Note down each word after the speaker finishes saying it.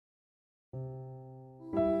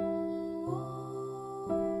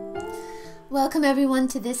Welcome everyone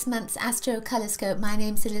to this month's Astrocolorscope. My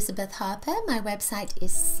name's Elizabeth Harper. My website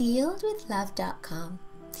is sealedwithlove.com.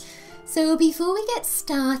 So before we get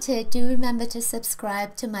started, do remember to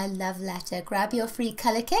subscribe to my love letter. Grab your free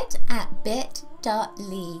color kit at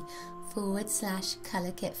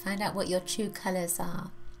bit.ly/color kit. Find out what your true colors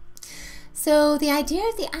are. So the idea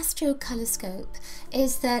of the Astrocolorscope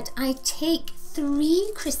is that I take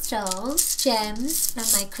 3 crystals, gems from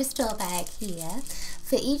my crystal bag here,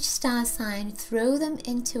 for each star sign, throw them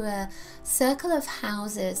into a circle of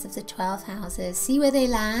houses, of the 12 houses, see where they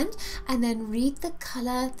land, and then read the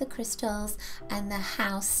color, the crystals, and the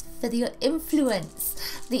house for the influences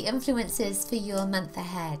for your month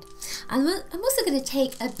ahead. I'm also going to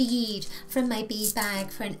take a bead from my bead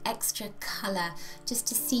bag for an extra color, just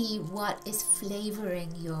to see what is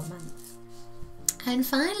flavoring your month. And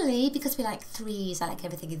finally, because we like threes, I like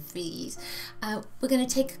everything in threes, we're going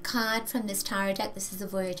to take a card from this tarot deck. This is the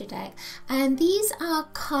Voyager deck. And these are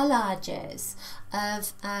collages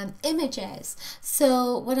of images.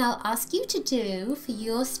 So what I'll ask you to do for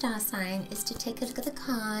your star sign is to take a look at the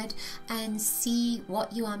card and see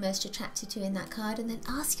what you are most attracted to in that card, and then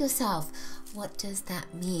ask yourself, what does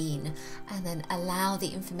that mean? And then allow the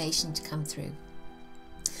information to come through.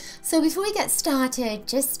 So before we get started,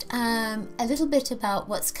 just a little bit about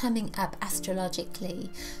what's coming up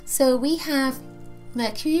astrologically. So we have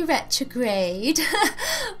Mercury retrograde,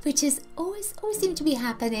 which is always seems to be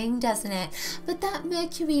happening, doesn't it? But that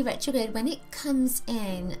Mercury retrograde, when it comes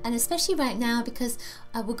in, and especially right now because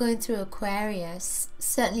we're going through Aquarius,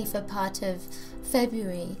 certainly for part of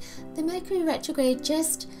February, the Mercury retrograde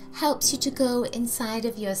just helps you to go inside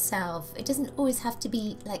of yourself. It doesn't always have to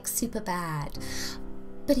be like super bad.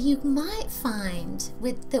 But you might find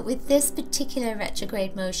with this particular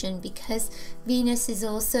retrograde motion, because Venus is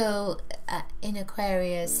also in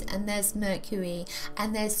Aquarius, and there's Mercury,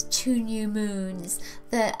 and there's 2 new moons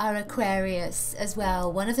that are Aquarius as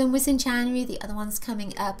well. One of them was in January, the other one's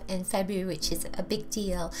coming up in February, which is a big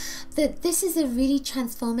deal. That this is a really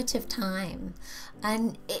transformative time,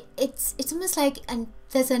 and it's almost like, and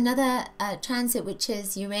there's another transit, which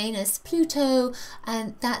is Uranus, Pluto,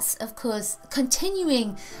 and that's of course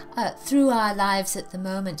continuing through our lives at the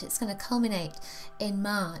moment. It's going to culminate in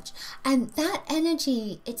March, and that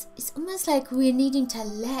energy, it's almost like we're needing to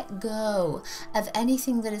let go of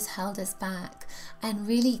anything that has held us back and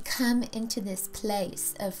really come into this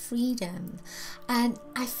place of freedom. And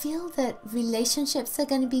I feel that relationships are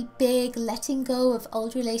going to be big, letting go of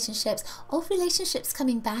old relationships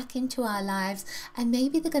coming back into our lives, and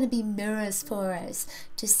maybe they're going to be mirrors for us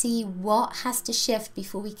to see what has to shift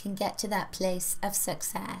before we can get to that place of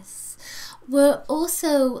success. We're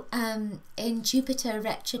also in Jupiter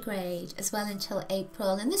retrograde as well until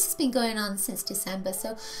April, and this has been going on since December,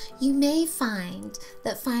 so you may find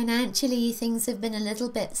that financially things have been a little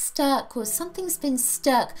bit stuck, or something's been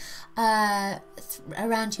stuck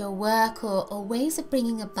around your work, or ways of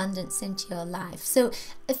bringing abundance into your life. So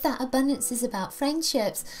if that abundance is about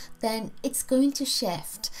friendships, then it's going to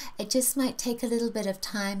shift. It just might take a little bit of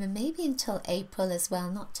time, and maybe until April as well,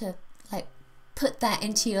 not to like put that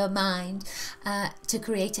into your mind to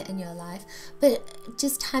create it in your life, but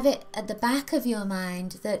just have it at the back of your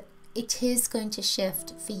mind that it is going to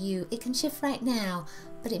shift for you. It can shift right now,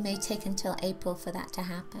 but it may take until April for that to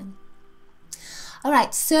happen. All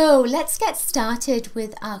right, so let's get started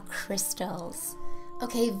with our crystals.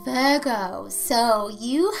 Okay, Virgo, so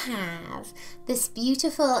you have this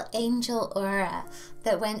beautiful angel aura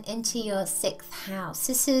that went into your 6th house.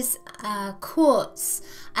 This is quartz,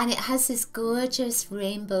 and it has this gorgeous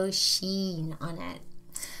rainbow sheen on it.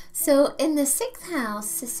 So in the 6th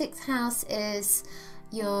house is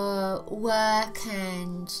your work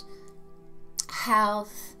and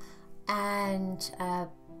health and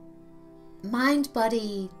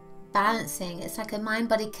mind-body balancing. It's like a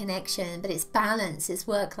mind-body connection, but it's balance, it's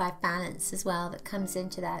work-life balance as well that comes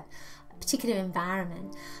into that particular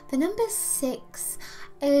environment. The number 6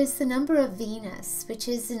 is the number of Venus, which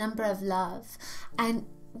is the number of love. And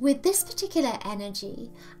with this particular energy,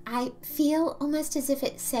 I feel almost as if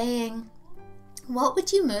it's saying, what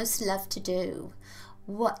would you most love to do?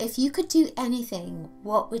 What if you could do anything,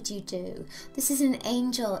 what would you do? This is an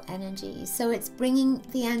angel energy, so it's bringing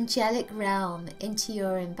the angelic realm into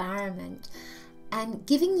your environment and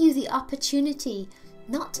giving you the opportunity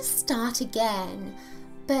not to start again,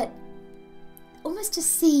 but almost to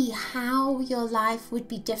see how your life would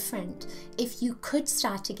be different if you could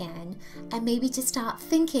start again, and maybe to start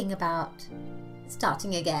thinking about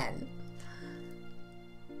starting again.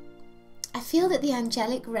 I feel that the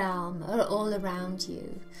angelic realm are all around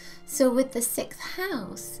you. So with the 6th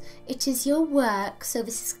house, it is your work. So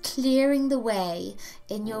this is clearing the way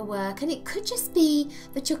in your work. And it could just be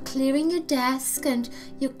that you're clearing your desk and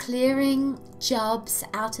you're clearing jobs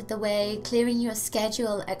out of the way, clearing your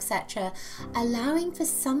schedule, etc. Allowing for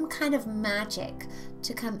some kind of magic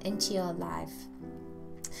to come into your life.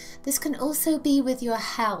 This can also be with your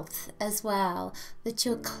health as well, that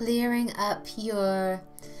you're clearing up your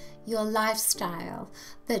lifestyle,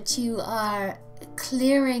 that you are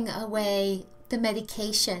clearing away the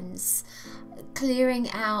medications, clearing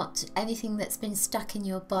out anything that's been stuck in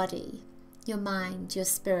your body, your mind, your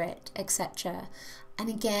spirit, etc. And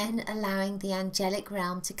again, allowing the angelic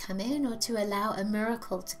realm to come in, or to allow a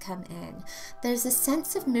miracle to come in. There's a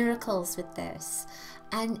sense of miracles with this,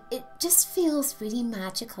 and it just feels really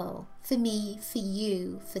magical for me, for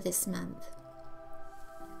you, for this month.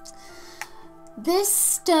 This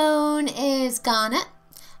stone is garnet,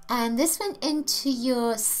 and this went into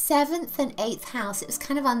your 7th and 8th house. It was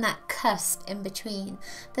kind of on that cusp in between.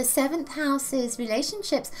 The 7th house is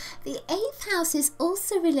relationships. The 8th house is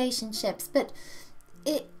also relationships, but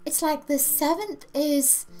it's like the 7th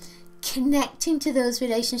is connecting to those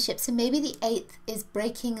relationships, and maybe the 8th is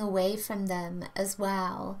breaking away from them as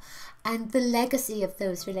well, and the legacy of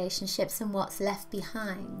those relationships and what's left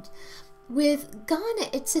behind. With garnet,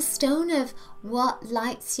 it's a stone of what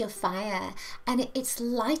lights your fire, and it's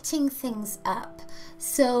lighting things up.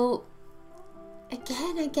 So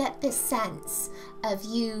again, I get this sense of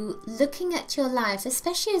you looking at your life,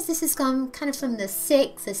 especially as this has gone kind of from the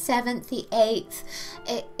 6th, the 7th, the 8th.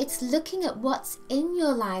 It's looking at what's in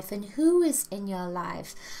your life and who is in your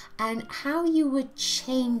life and how you would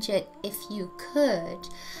change it if you could.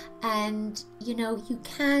 And you know, you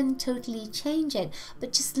can totally change it,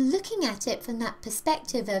 but just looking at it from that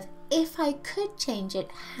perspective of, if I could change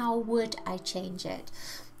it, how would I change it?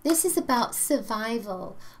 This is about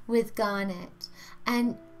survival with garnet.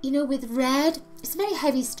 And you know, with red, it's a very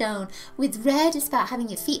heavy stone. With red, it's about having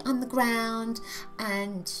your feet on the ground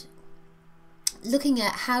and looking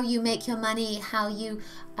at how you make your money, how you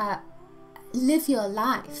live your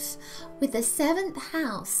life. With the 7th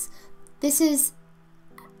house, this is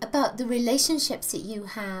about the relationships that you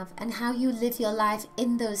have and how you live your life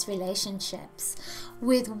in those relationships.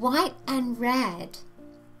 With white and red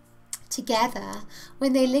together,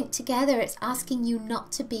 when they link together, it's asking you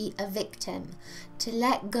not to be a victim, to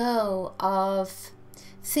let go of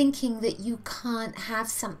thinking that you can't have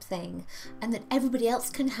something and that everybody else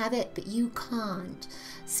can have it but you can't.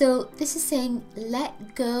 So this is saying,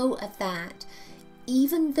 let go of that.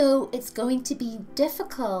 Even though it's going to be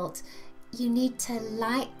difficult, you need to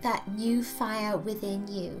light that new fire within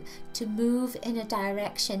you, to move in a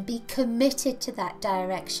direction, be committed to that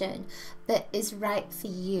direction that is right for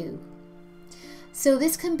you. So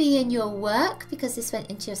this can be in your work, because this went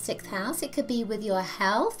into your 6th house. It could be with your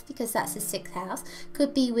health, because that's the 6th house.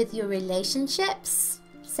 Could be with your relationships,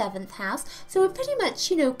 7th house. So we're pretty much,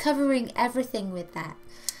 you know, covering everything with that.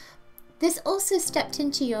 This also stepped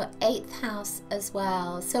into your 8th house as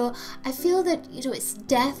well. So I feel that, you know, it's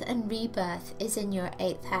death and rebirth is in your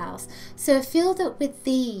 8th house. So I feel that with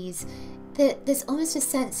these, there's almost a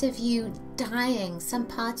sense of you dying. Some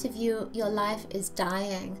part of your life is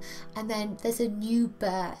dying, and then there's a new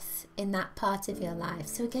birth in that part of your life.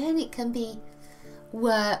 So again, it can be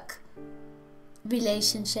work,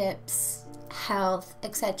 relationships, health,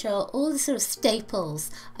 etc. All the sort of staples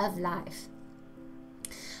of life.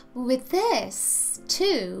 With this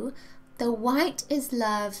too, the white is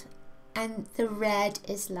love and the red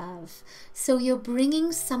is love. So you're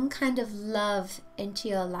bringing some kind of love into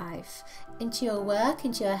your life, into your work,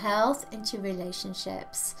 into your health, into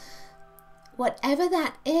relationships. Whatever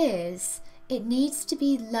that is, it needs to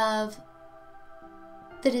be love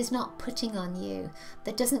that is not putting on you,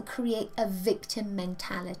 that doesn't create a victim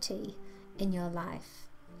mentality in your life.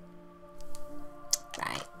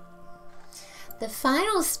 Right. The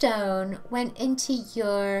final stone went into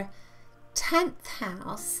your 10th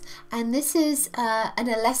house, and this is an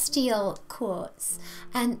celestial quartz,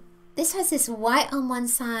 and this has this white on one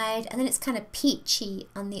side and then it's kind of peachy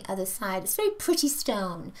on the other side. It's a very pretty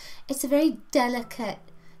stone. It's a very delicate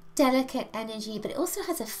energy, but it also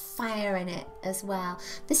has a fire in it as well.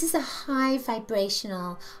 This is a high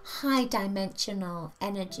vibrational, high dimensional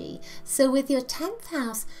energy. So with your 10th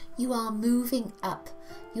house, you are moving up.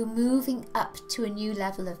 You're moving up to a new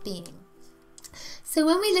level of being. So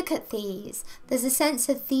when we look at these, there's a sense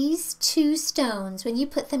of these two stones, when you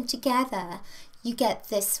put them together, you get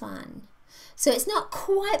this one. So it's not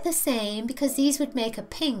quite the same, because these would make a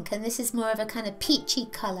pink and this is more of a kind of peachy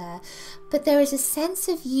color, but there is a sense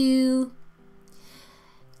of you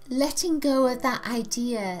letting go of that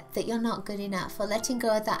idea that you're not good enough, or letting go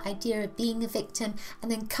of that idea of being a victim,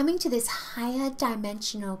 and then coming to this higher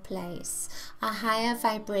dimensional place, a higher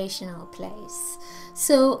vibrational place.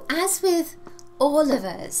 So as with all of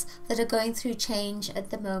us that are going through change at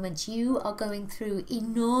the moment, you are going through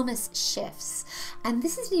enormous shifts, and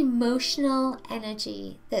this is an emotional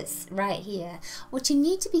energy that's right here. What you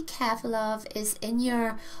need to be careful of is in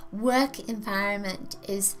your work environment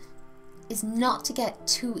is not to get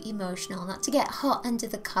too emotional, not to get hot under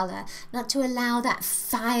the collar, not to allow that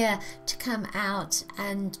fire to come out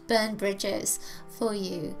and burn bridges for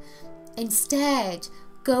you. Instead,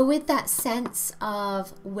 go with that sense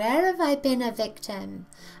of, where have I been a victim?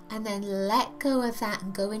 And then let go of that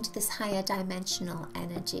and go into this higher dimensional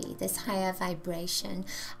energy, this higher vibration.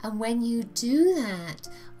 And when you do that,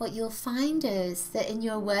 what you'll find is that in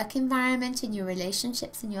your work environment, in your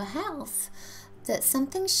relationships, in your health, that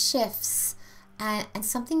something shifts and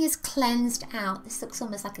something is cleansed out. This looks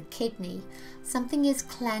almost like a kidney. Something is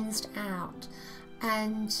cleansed out,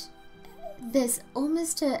 and there's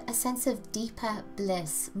almost a sense of deeper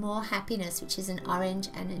bliss, more happiness, which is an orange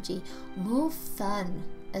energy, more fun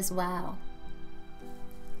as well.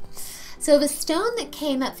 So the stone that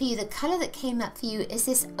came up for you, the color that came up for you, is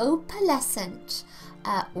this opalescent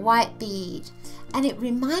white bead, and it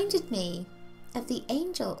reminded me of the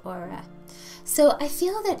angel aura. So I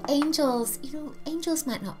feel that angels, angels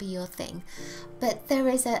might not be your thing, but there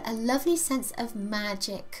is a lovely sense of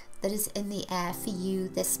magic that is in the air for you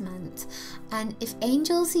this month. And if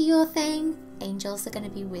angels are your thing, angels are going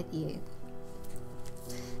to be with you.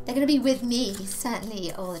 They're going to be with me,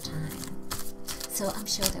 certainly, all the time. So I'm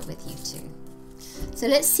sure they're with you too. So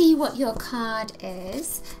let's see what your card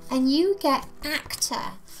is. And you get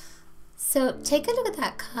actor. So take a look at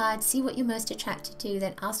that card, see what you're most attracted to,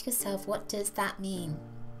 then ask yourself, what does that mean?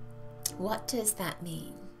 What does that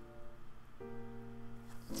mean?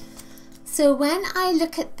 So when I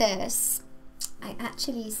look at this, I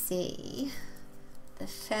actually see the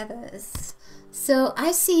feathers. So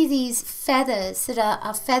I see these feathers that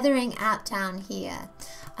are feathering out down here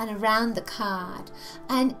and around the card.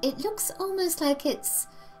 And it looks almost like it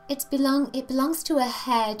belongs to a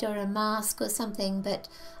head or a mask or something, but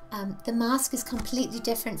the mask is completely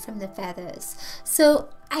different from the feathers. So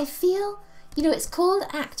I feel, it's called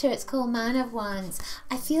actor, it's called man of wands.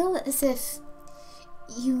 I feel as if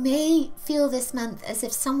you may feel this month as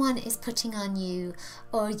if someone is putting on you,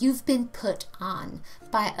 or you've been put on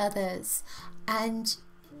by others, and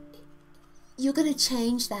you're going to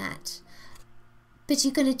change that. But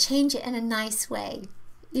you're going to change it in a nice way.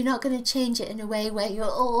 You're not going to change it in a way where you're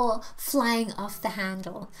all flying off the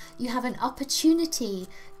handle. You have an opportunity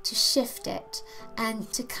to shift it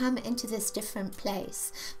and to come into this different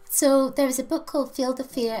place. So there is a book called Feel the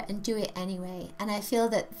Fear and Do It Anyway. And I feel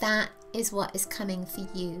that that is what is coming for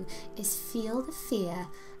you, is feel the fear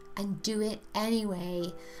and do it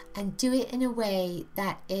anyway, and do it in a way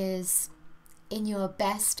that is in your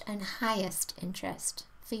best and highest interest,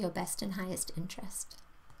 for your best and highest interest.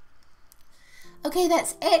 Okay,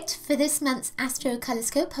 that's it for this month's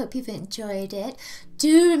Astrocolorscope. Hope you've enjoyed it.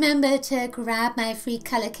 Do remember to grab my free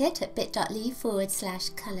colour kit at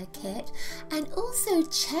bit.ly/colour kit. And also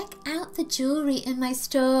check out the jewellery in my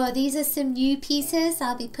store. These are some new pieces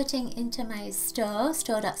I'll be putting into my store,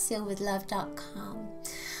 store.sealwithlove.com.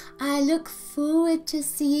 I look forward to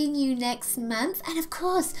seeing you next month. And of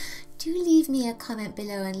course, do leave me a comment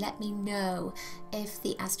below and let me know if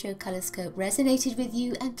the Astrocolorscope resonated with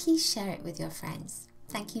you, and please share it with your friends.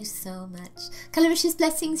 Thank you so much. Coloricious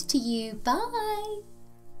blessings to you. Bye.